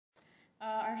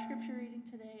Our scripture reading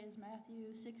today is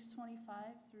Matthew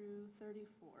 6:25 through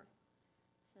 34.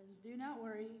 It says, "Do not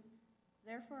worry,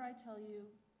 therefore I tell you,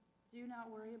 do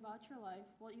not worry about your life,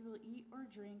 what you will eat or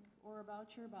drink, or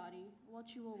about your body,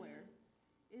 what you will wear.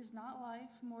 Is not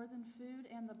life more than food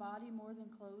and the body more than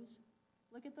clothes?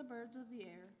 Look at the birds of the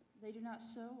air. They do not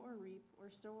sow or reap or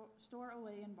store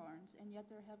away in barns, and yet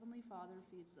their heavenly Father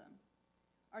feeds them.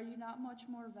 Are you not much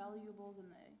more valuable than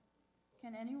they?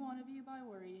 Can any one of you, by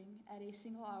worrying, add a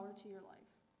single hour to your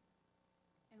life?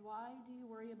 And why do you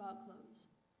worry about clothes?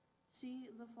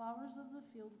 See, the flowers of the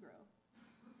field grow.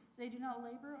 They do not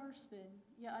labor or spin,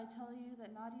 yet I tell you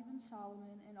that not even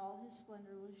Solomon in all his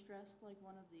splendor was dressed like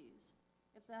one of these.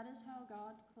 If that is how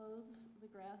God clothes the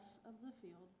grass of the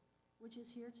field, which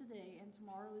is here today and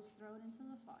tomorrow is thrown into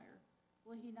the fire,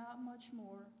 will he not much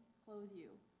more clothe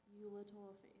you, you little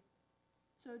of faith?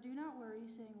 So do not worry,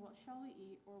 saying, what shall we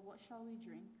eat, or what shall we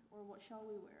drink, or what shall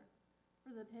we wear?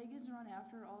 For the pagans run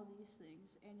after all these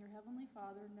things, and your heavenly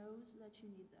Father knows that you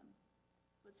need them.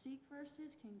 But seek first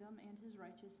his kingdom and his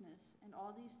righteousness, and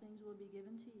all these things will be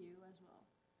given to you as well.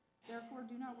 Therefore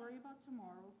do not worry about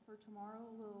tomorrow, for tomorrow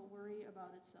will worry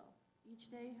about itself.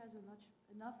 Each day has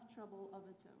enough trouble of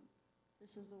its own."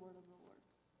 This is the word of the Lord.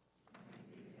 Thanks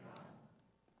be to God.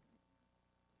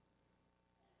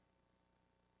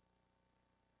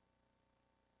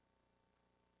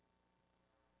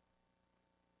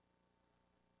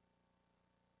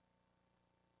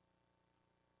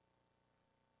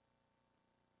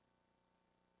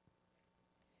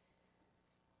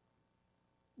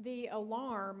 The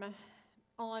alarm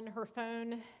on her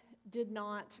phone did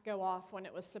not go off when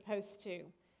it was supposed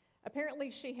to.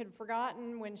 Apparently, she had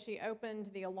forgotten when she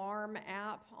opened the alarm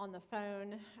app on the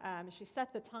phone. She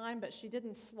set the time, but she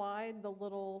didn't slide the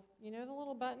little, the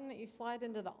little button that you slide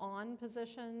into the on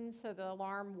position so the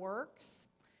alarm works.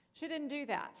 She didn't do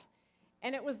that.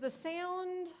 And it was the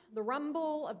sound, the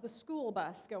rumble of the school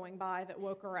bus going by that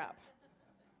woke her up.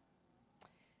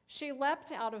 She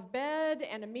leapt out of bed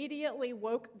and immediately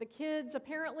woke the kids.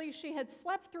 Apparently, she had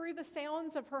slept through the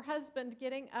sounds of her husband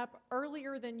getting up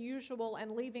earlier than usual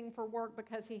and leaving for work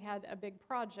because he had a big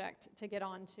project to get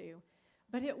onto.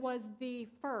 But it was the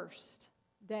first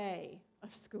day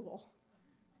of school.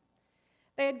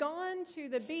 They had gone to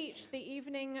the beach the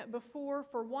evening before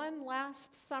for one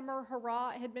last summer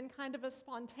hurrah. It had been kind of a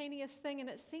spontaneous thing, and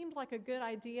it seemed like a good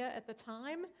idea at the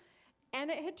time. And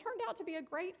it had turned out to be a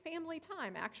great family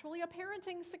time, actually a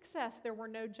parenting success. There were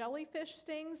no jellyfish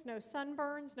stings, no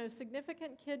sunburns, no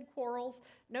significant kid quarrels,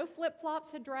 no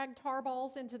flip-flops had dragged tar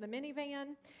balls into the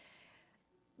minivan.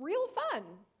 Real fun.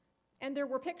 And there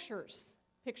were pictures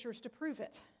to prove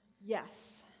it.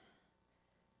 Yes.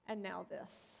 And now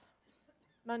this.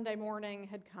 Monday morning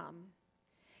had come.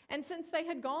 And since they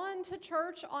had gone to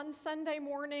church on Sunday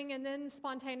morning and then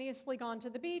spontaneously gone to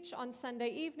the beach on Sunday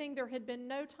evening, there had been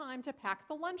no time to pack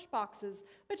the lunch boxes,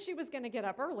 but she was going to get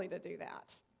up early to do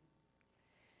that.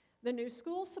 The new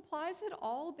school supplies had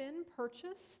all been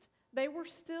purchased. They were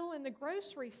still in the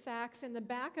grocery sacks in the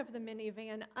back of the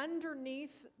minivan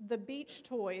underneath the beach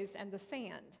toys and the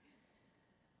sand.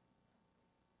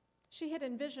 She had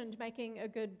envisioned making a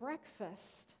good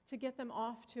breakfast to get them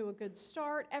off to a good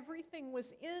start. Everything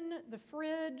was in the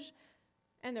fridge,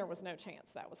 and there was no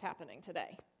chance that was happening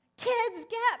today. Kids,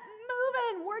 get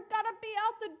moving! We're gonna be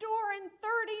out the door in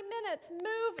 30 minutes.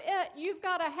 Move it! You've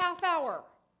got a half hour.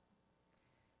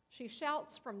 She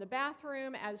shouts from the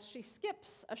bathroom as she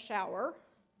skips a shower,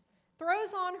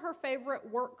 throws on her favorite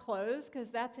work clothes,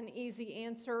 because that's an easy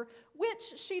answer, which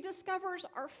she discovers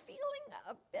are feeling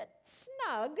a bit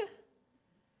snug.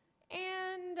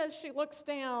 And as she looks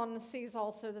down, sees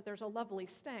also that there's a lovely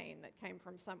stain that came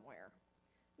from somewhere.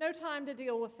 No time to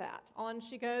deal with that. On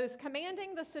she goes,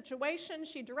 commanding the situation.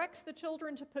 She directs the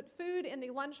children to put food in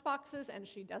the lunch boxes, and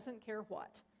she doesn't care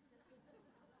what.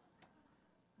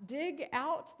 Dig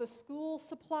out the school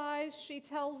supplies, she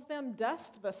tells them.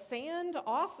 Dust the sand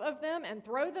off of them and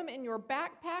throw them in your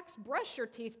backpacks. Brush your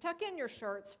teeth, tuck in your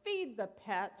shirts, feed the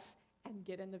pets, and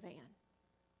get in the van.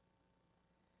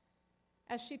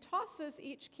 As she tosses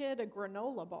each kid a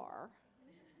granola bar,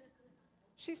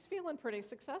 she's feeling pretty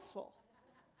successful.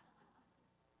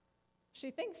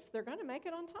 She thinks they're going to make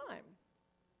it on time.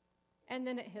 And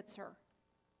then it hits her.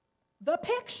 The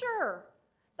picture!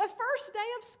 The first day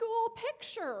of school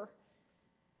picture,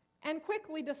 and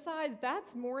quickly decides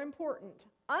that's more important.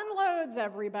 Unloads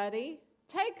everybody,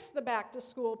 takes the back to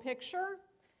school picture,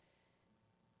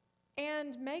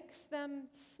 and makes them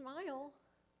smile.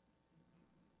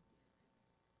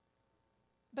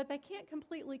 But they can't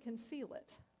completely conceal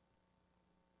it.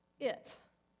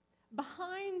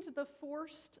 Behind the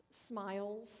forced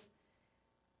smiles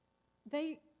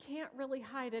they can't really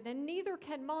hide it, and neither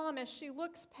can mom as she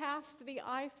looks past the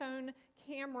iPhone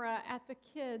camera at the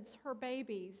kids, her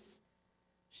babies.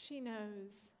 She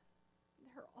knows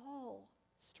they're all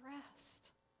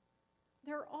stressed.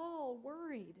 They're all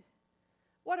worried.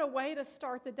 What a way to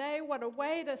start the day. What a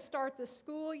way to start the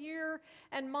school year.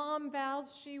 And mom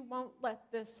vows she won't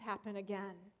let this happen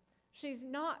again. She's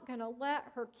not going to let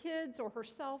her kids or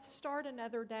herself start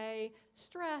another day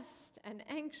stressed and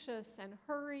anxious and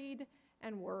hurried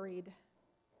and worried.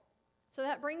 So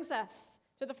that brings us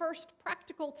to the first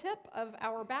practical tip of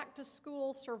our Back to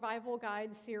School Survival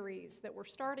Guide series that we're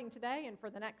starting today and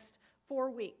for the next 4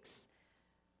 weeks.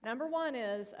 Number 1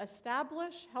 is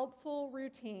establish helpful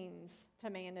routines to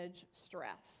manage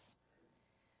stress.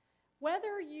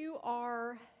 Whether you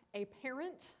are a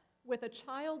parent with a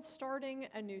child starting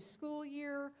a new school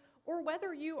year, or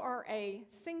whether you are a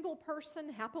single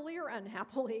person, happily or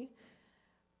unhappily,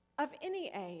 of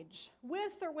any age,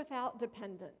 with or without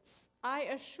dependents, I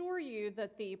assure you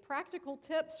that the practical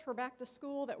tips for back to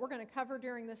school that we're going to cover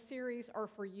during this series are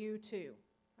for you too.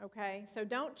 Okay, so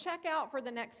don't check out for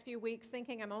the next few weeks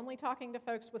thinking I'm only talking to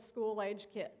folks with school-age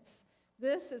kids.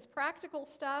 This is practical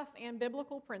stuff and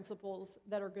biblical principles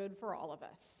that are good for all of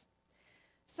us.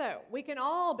 So we can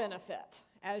all benefit,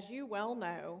 as you well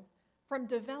know, from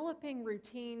developing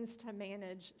routines to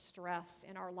manage stress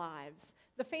in our lives.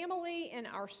 The family in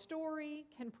our story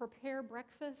can prepare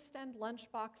breakfast and lunch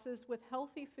boxes with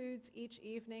healthy foods each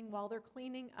evening while they're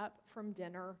cleaning up from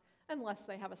dinner, unless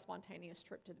they have a spontaneous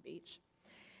trip to the beach.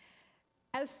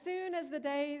 As soon as the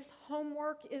day's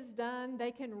homework is done,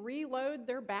 they can reload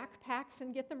their backpacks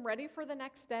and get them ready for the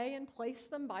next day and place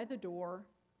them by the door.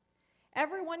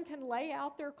 Everyone can lay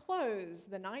out their clothes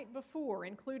the night before,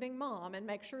 including mom, and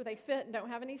make sure they fit and don't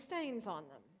have any stains on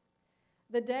them.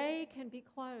 The day can be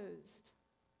closed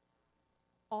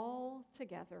all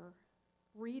together,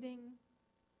 reading.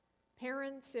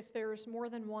 Parents, if there's more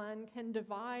than one, can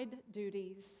divide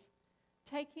duties,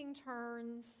 taking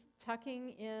turns, tucking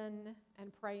in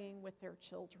and praying with their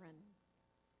children,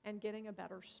 and getting a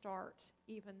better start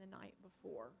even the night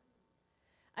before.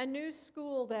 A new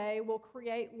school day will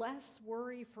create less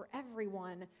worry for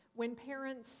everyone when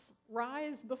parents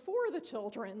rise before the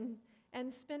children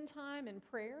and spend time in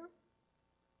prayer,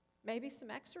 maybe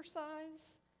some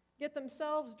exercise, get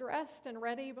themselves dressed and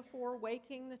ready before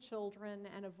waking the children,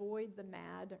 and avoid the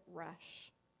mad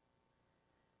rush.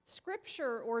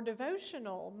 Scripture or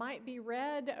devotional might be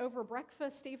read over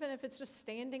breakfast, even if it's just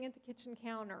standing at the kitchen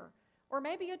counter. Or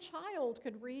maybe a child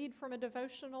could read from a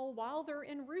devotional while they're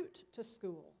en route to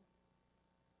school.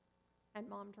 And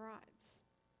mom drives.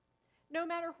 No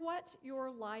matter what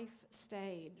your life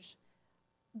stage,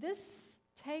 this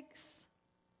takes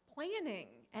planning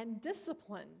and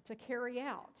discipline to carry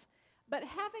out. But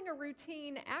having a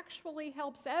routine actually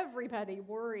helps everybody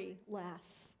worry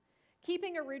less.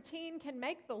 Keeping a routine can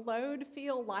make the load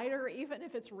feel lighter, even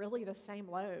if it's really the same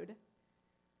load.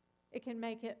 It can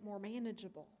make it more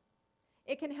manageable.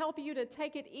 It can help you to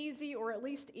take it easy, or at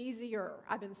least easier.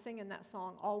 I've been singing that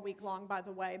song all week long, by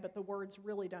the way, but the words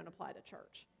really don't apply to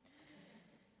church.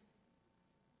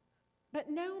 But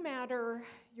no matter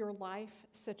your life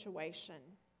situation,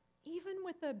 even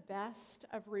with the best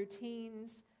of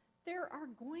routines, there are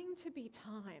going to be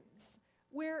times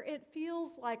where it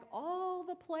feels like all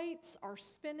the plates are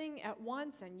spinning at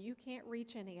once and you can't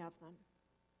reach any of them.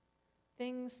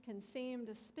 Things can seem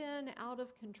to spin out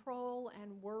of control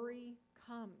and worry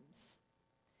comes.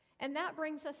 And that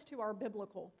brings us to our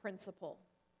biblical principle.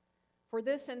 For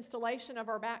this installation of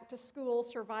our Back to School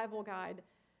Survival Guide,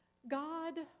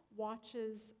 God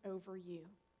watches over you,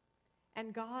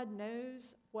 and God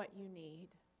knows what you need.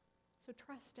 So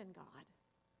trust in God.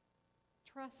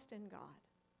 Trust in God.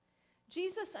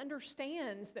 Jesus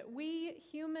understands that we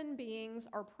human beings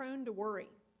are prone to worry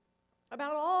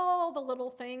about all the little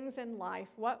things in life,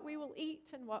 what we will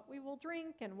eat and what we will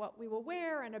drink and what we will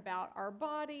wear, and about our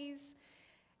bodies,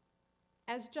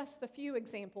 as just the few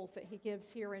examples that he gives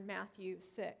here in Matthew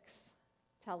 6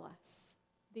 tell us.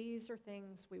 These are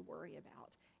things we worry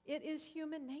about. It is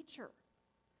human nature.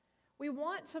 We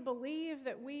want to believe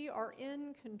that we are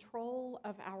in control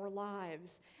of our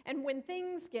lives. And when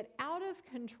things get out of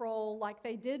control, like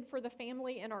they did for the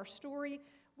family in our story,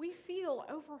 we feel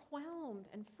overwhelmed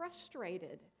and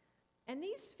frustrated. And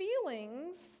these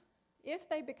feelings, if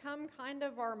they become kind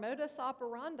of our modus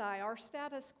operandi, our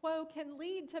status quo, can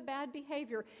lead to bad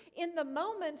behavior. In the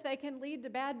moment, they can lead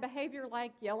to bad behavior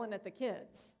like yelling at the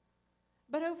kids.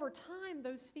 But over time,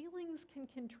 those feelings can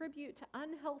contribute to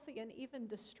unhealthy and even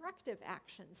destructive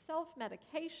actions,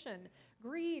 self-medication,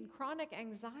 greed, chronic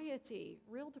anxiety,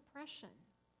 real depression.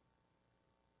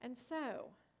 And so,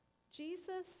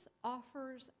 Jesus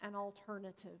offers an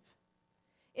alternative.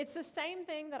 It's the same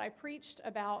thing that I preached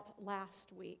about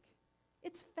last week.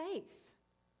 It's faith.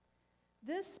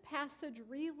 This passage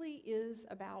really is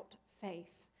about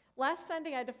faith. Last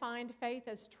Sunday, I defined faith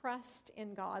as trust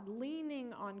in God,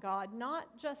 leaning on God,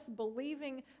 not just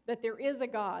believing that there is a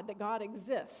God, that God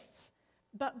exists,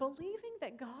 but believing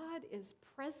that God is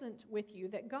present with you,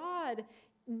 that God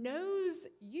knows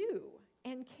you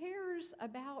and cares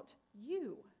about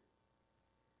you,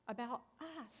 about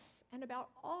us, and about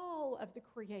all of the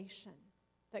creation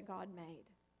that God made.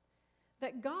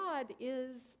 That God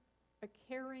is a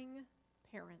caring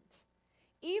parent.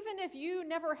 Even if you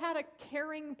never had a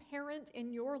caring parent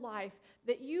in your life,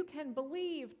 that you can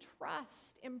believe,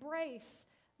 trust, embrace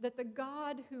that the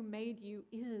God who made you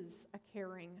is a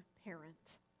caring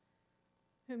parent,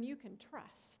 whom you can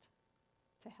trust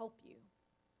to help you.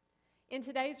 In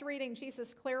today's reading,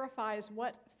 Jesus clarifies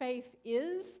what faith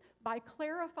is by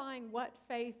clarifying what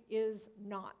faith is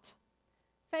not.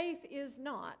 Faith is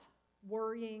not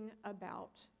worrying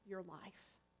about your life.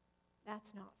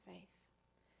 That's not faith.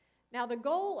 Now, the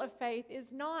goal of faith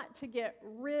is not to get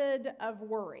rid of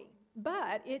worry,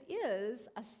 but it is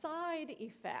a side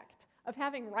effect of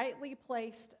having rightly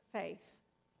placed faith,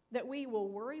 that we will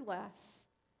worry less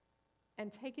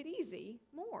and take it easy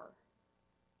more.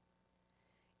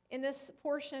 In this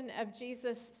portion of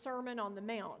Jesus' Sermon on the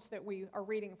Mount that we are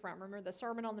reading from, remember the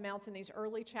Sermon on the Mount in these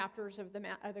early chapters of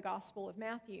the Gospel of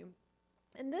Matthew.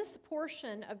 And this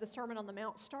portion of the Sermon on the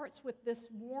Mount starts with this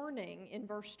warning in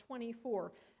verse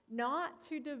 24, not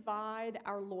to divide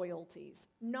our loyalties,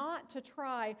 not to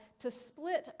try to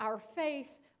split our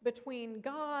faith between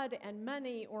God and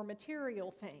money or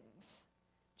material things.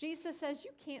 Jesus says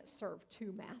you can't serve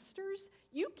two masters.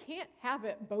 You can't have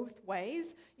it both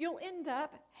ways. You'll end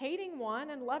up hating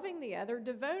one and loving the other,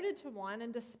 devoted to one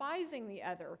and despising the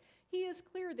other. He is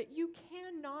clear that you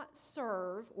cannot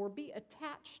serve or be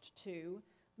attached to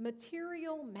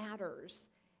material matters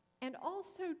and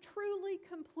also truly,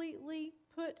 completely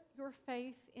put your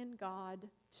faith in God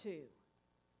too.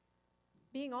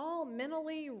 Being all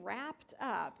mentally wrapped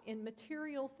up in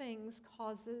material things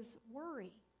causes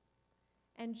worry.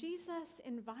 And Jesus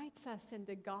invites us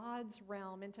into God's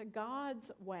realm, into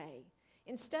God's way,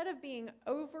 instead of being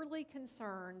overly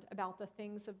concerned about the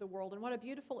things of the world. And what a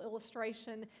beautiful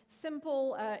illustration,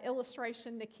 simple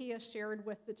illustration Nakia shared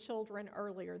with the children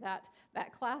earlier, that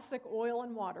classic oil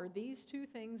and water. These two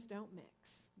things don't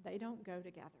mix. They don't go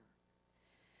together.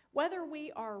 Whether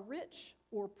we are rich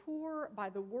or poor by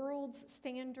the world's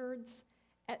standards,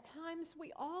 at times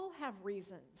we all have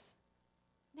reasons,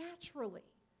 naturally,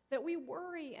 that we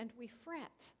worry and we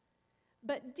fret.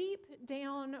 But deep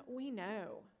down we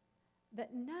know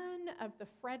that none of the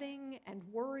fretting and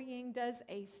worrying does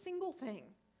a single thing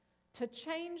to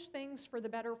change things for the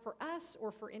better for us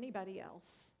or for anybody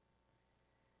else.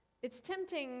 It's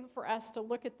tempting for us to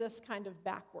look at this kind of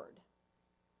backward,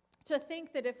 to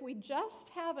think that if we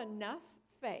just have enough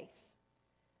faith,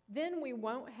 then we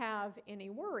won't have any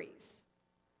worries.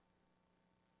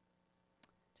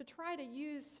 To try to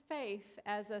use faith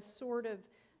as a sort of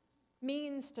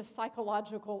means to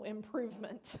psychological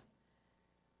improvement.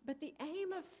 But the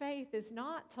aim of faith is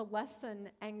not to lessen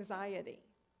anxiety.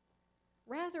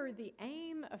 Rather, the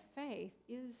aim of faith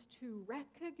is to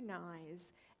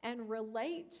recognize and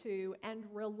relate to and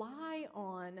rely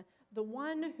on the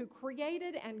one who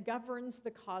created and governs the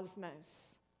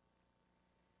cosmos.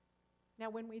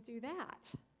 Now, when we do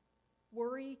that,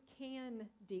 worry can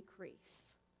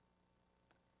decrease.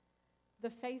 The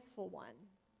faithful one,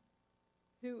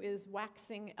 who is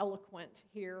waxing eloquent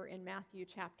here in Matthew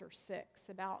chapter 6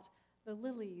 about the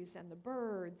lilies and the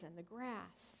birds and the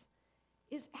grass,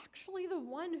 is actually the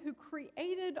one who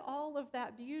created all of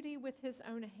that beauty with his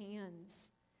own hands.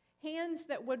 Hands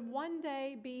that would one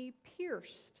day be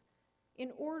pierced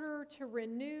in order to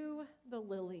renew the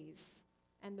lilies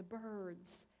and the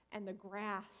birds and the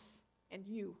grass and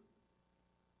you.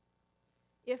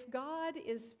 If God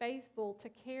is faithful to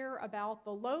care about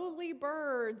the lowly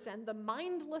birds and the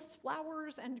mindless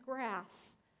flowers and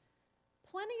grass,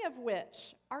 plenty of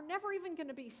which are never even going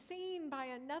to be seen by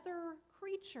another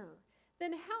creature,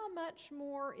 then how much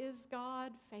more is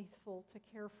God faithful to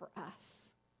care for us?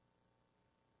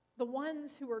 The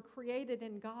ones who are created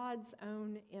in God's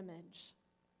own image.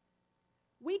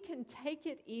 We can take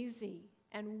it easy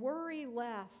and worry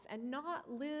less and not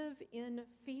live in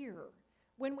fear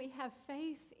when we have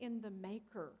faith in the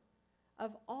Maker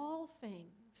of all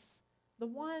things, the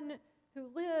one who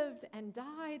lived and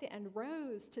died and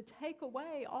rose to take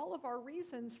away all of our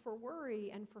reasons for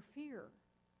worry and for fear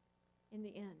in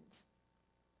the end.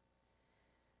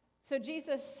 So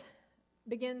Jesus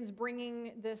begins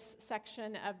bringing this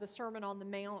section of the Sermon on the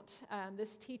Mount,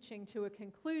 this teaching, to a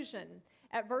conclusion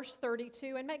at verse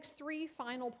 32 and makes three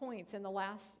final points in the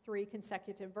last three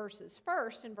consecutive verses.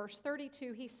 First, in verse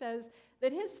 32, he says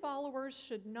that his followers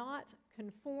should not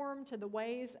conform to the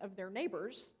ways of their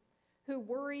neighbors who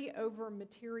worry over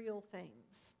material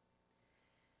things.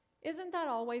 Isn't that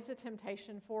always a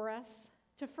temptation for us?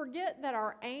 To forget that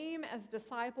our aim as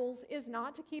disciples is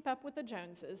not to keep up with the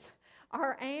Joneses.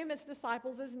 Our aim as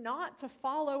disciples is not to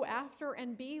follow after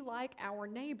and be like our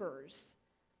neighbors,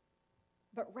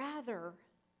 but rather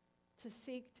to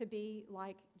seek to be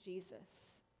like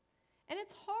Jesus. And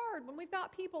it's hard when we've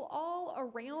got people all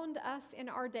around us in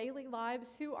our daily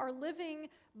lives who are living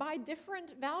by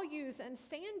different values and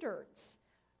standards,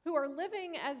 who are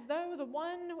living as though the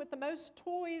one with the most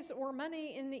toys or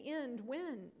money in the end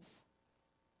wins.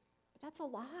 But that's a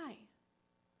lie.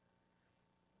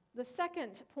 The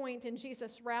second point in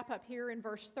Jesus' wrap-up here in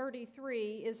verse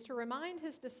 33 is to remind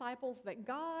his disciples that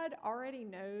God already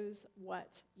knows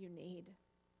what you need.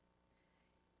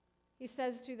 He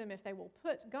says to them, if they will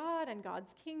put God and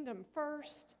God's kingdom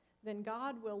first, then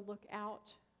God will look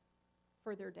out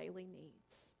for their daily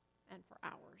needs and for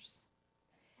ours.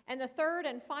 And the third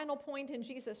and final point in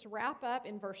Jesus' wrap-up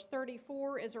in verse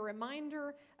 34 is a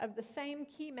reminder of the same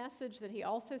key message that he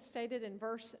also stated in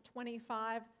verse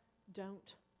 25,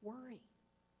 don't worry.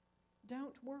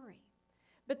 Don't worry.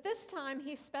 But this time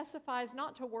he specifies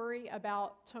not to worry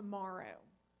about tomorrow,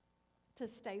 to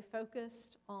stay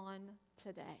focused on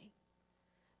today.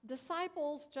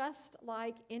 Disciples, just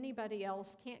like anybody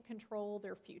else, can't control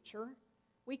their future.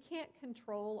 We can't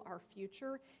control our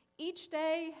future. Each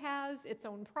day has its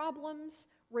own problems,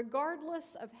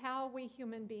 regardless of how we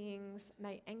human beings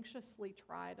may anxiously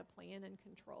try to plan and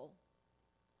control.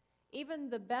 Even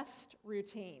the best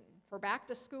routine, for back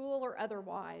to school or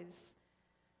otherwise,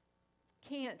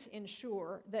 can't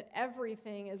ensure that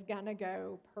everything is going to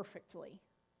go perfectly.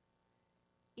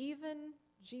 Even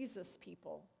Jesus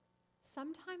people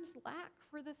sometimes lack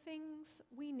for the things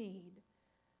we need.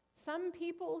 Some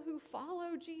people who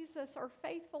follow Jesus, are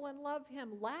faithful and love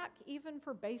him, lack even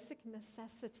for basic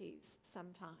necessities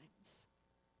sometimes.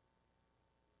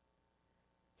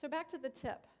 So back to the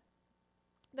tip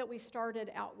that we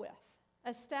started out with.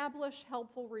 Establish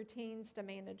helpful routines to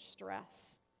manage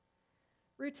stress.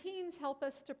 Routines help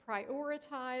us to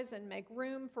prioritize and make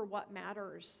room for what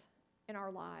matters in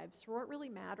our lives, for what really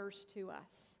matters to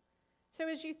us. So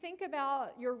as you think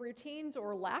about your routines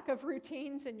or lack of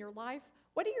routines in your life,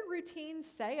 what do your routines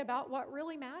say about what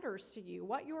really matters to you,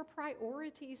 what your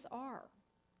priorities are?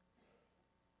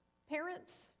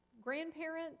 Parents,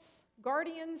 grandparents,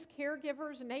 guardians,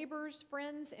 caregivers, neighbors,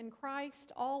 friends in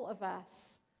Christ, all of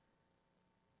us.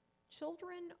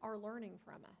 Children are learning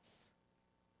from us.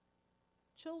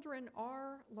 Children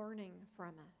are learning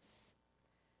from us.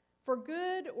 For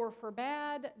good or for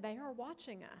bad, they are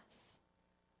watching us,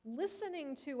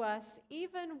 listening to us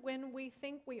even when we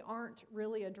think we aren't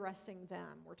really addressing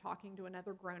them. We're talking to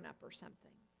another grown-up or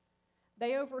something.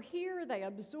 They overhear, they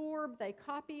absorb, they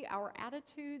copy our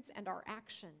attitudes and our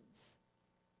actions.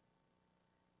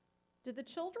 Do the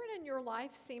children in your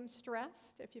life seem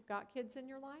stressed? If you've got kids in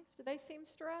your life, do they seem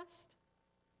stressed?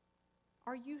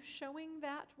 Are you showing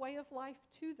that way of life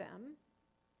to them?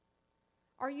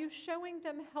 Are you showing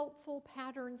them helpful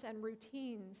patterns and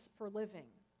routines for living?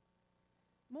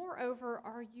 Moreover,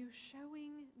 are you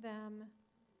showing them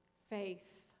faith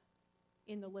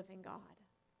in the living God?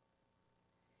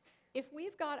 If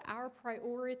we've got our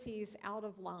priorities out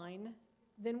of line,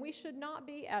 then we should not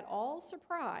be at all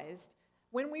surprised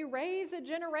when we raise a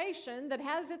generation that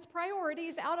has its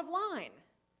priorities out of line.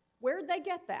 Where'd they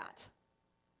get that?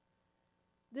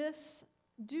 This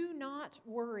do not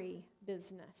worry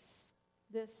business,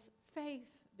 this faith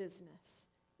business,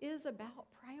 is about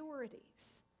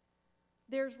priorities.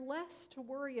 There's less to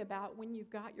worry about when you've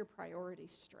got your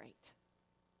priorities straight.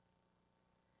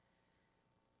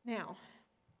 Now,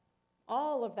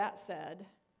 all of that said,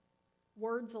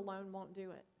 words alone won't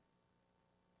do it.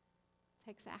 It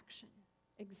takes action,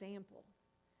 example.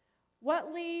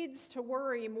 What leads to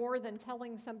worry more than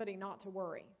telling somebody not to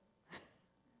worry?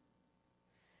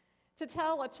 To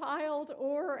tell a child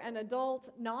or an adult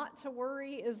not to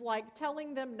worry is like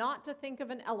telling them not to think of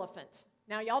an elephant.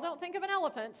 Now, y'all don't think of an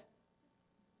elephant.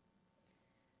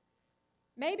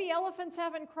 Maybe elephants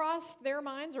haven't crossed their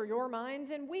minds or your minds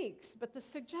in weeks, but the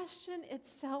suggestion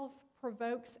itself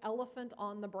provokes elephant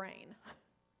on the brain.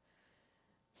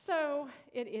 So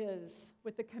it is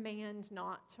with the command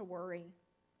not to worry.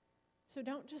 So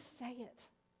don't just say it.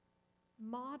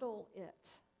 Model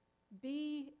it.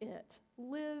 Be it,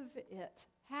 live it,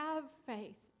 have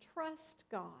faith, trust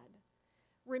God.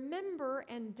 Remember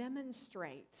and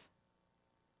demonstrate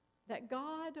that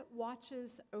God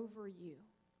watches over you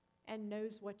and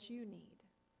knows what you need.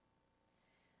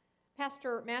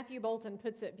 Pastor Matthew Bolton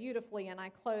puts it beautifully, and I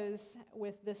close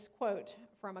with this quote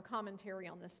from a commentary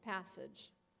on this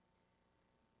passage.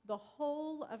 The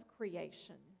whole of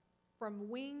creation, from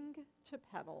wing to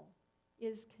petal,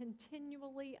 is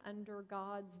continually under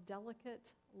God's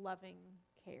delicate, loving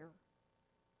care.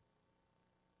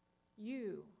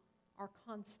 You are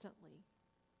constantly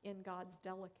in God's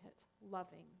delicate,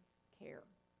 loving care.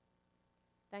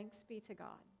 Thanks be to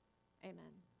God.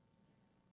 Amen.